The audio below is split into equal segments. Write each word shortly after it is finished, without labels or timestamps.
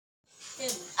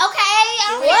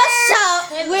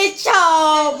with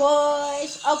y'all,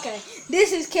 boys. Okay,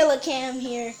 this is Killer Cam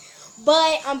here,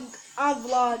 but I'm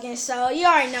vlogging, so you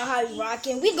already know how we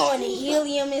rocking. We going to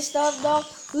helium and stuff, though.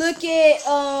 Look at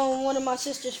one of my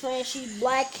sister's friends. She's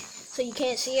black, so you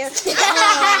can't see her.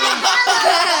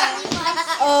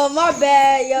 My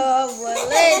bad, y'all. But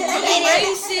let's get it.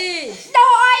 Racist. No,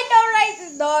 I ain't no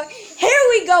racist, dog. Here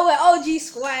we go with OG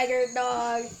Swagger,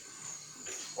 dog.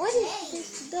 What is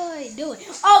this dog doing?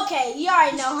 Okay, you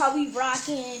already know how we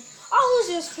rocking. I was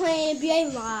just playing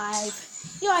NBA Live.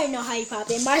 You already know how you pop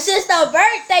in. My sister's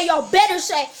birthday, y'all better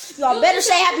say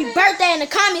happy birthday in the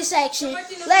comment section.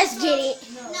 Let's get it.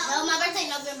 No, my birthday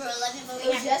November 11th, but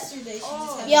it was yesterday.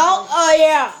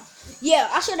 Yeah.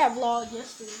 Yeah, I should have vlogged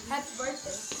yesterday. Happy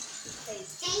birthday.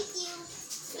 Thank you.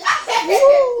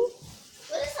 Woo.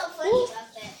 What is so funny about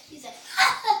that? He said,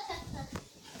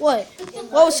 What?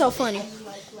 What was so funny?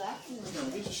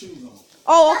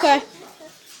 Oh, okay.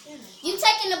 you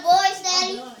taking the boys,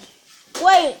 Daddy?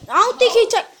 Wait, I don't think he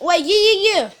took. Wait,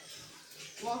 yeah.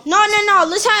 No.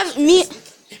 Let's have me.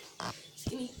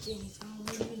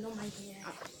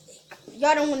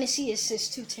 Y'all don't want to see it. It's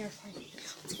too terrifying.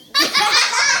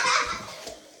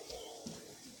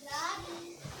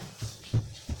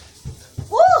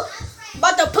 Woo!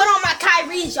 About to put on my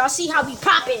Kyrie's. Y'all see how we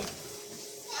popping?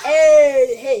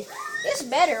 Hey. It's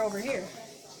better over here.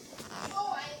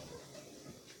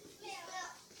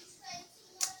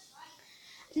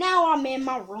 Now I'm in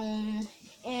my room,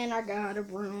 and I got a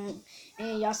broom,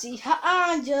 and y'all see how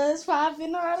I'm just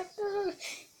popping out of the.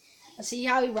 I see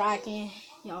how we rocking.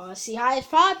 Y'all see how it's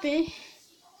popping.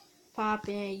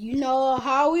 You know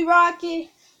how we rocking.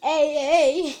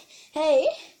 Hey.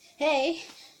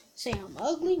 Say I'm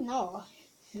ugly? No.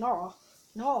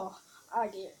 I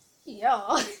get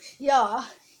yeah.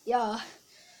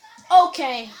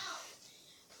 Okay.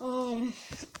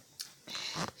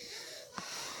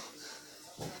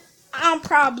 I'm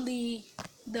probably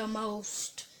the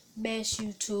most best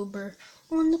YouTuber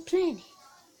on the planet.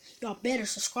 Y'all better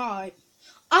subscribe.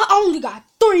 I only got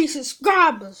 3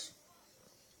 subscribers.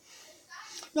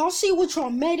 Y'all see what y'all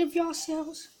made of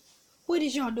yourselves? What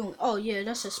is y'all doing? Oh yeah,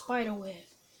 that's a spider web.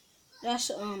 That's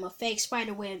a fake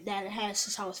spider web that it has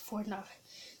since I was 4 now.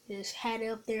 Just had it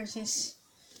up there since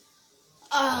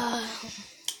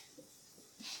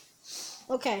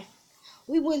okay.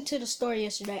 We went to the store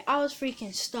yesterday. I was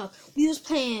freaking stuck. We was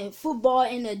playing football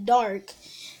in the dark,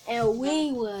 and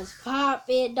we was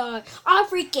popping, dog. I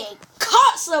freaking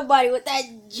caught somebody with that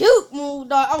juke move,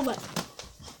 dog. I was like,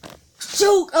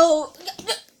 juke,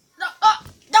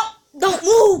 don't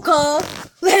move, cuz.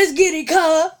 Let's get it,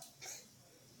 cuz.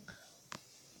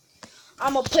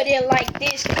 I'ma put it like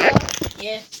this, cuz.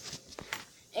 Yeah.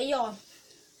 Hey, y'all.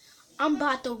 I'm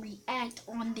about to react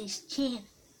on this channel.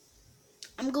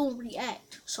 I'm gonna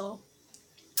react, so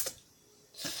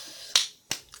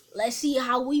let's see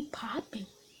how we popping.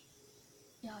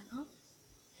 Y'all know?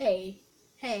 Hey,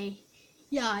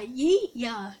 yeah.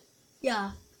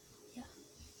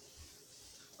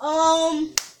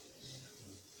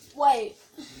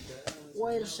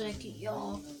 Wait a second,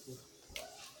 y'all.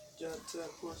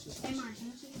 Hey, Mark, can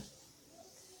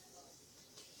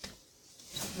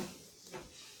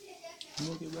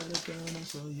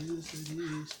you see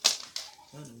this?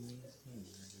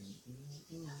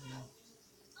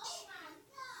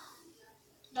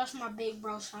 That's my big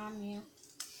bro Samuel,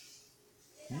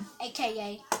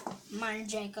 aka Myron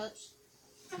Jacobs,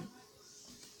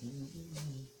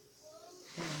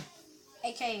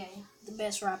 aka the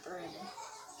best rapper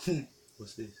ever.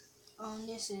 What's this? I'm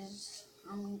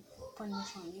putting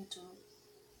this on YouTube.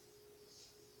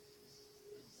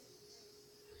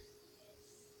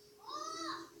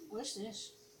 What's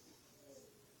this?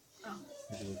 Oh.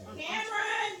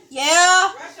 Cameron!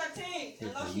 Yeah. Brush your teeth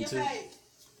and For lotion your YouTube? face.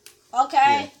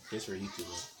 Okay. Yeah, it's for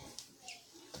YouTube.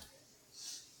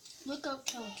 Look up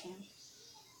Killer Cam.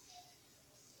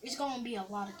 It's gonna be a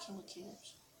lot of Killer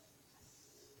Cams.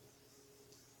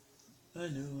 I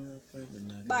know where I fight, but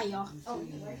not. Bye, y'all.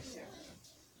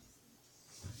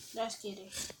 Let's get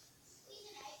it.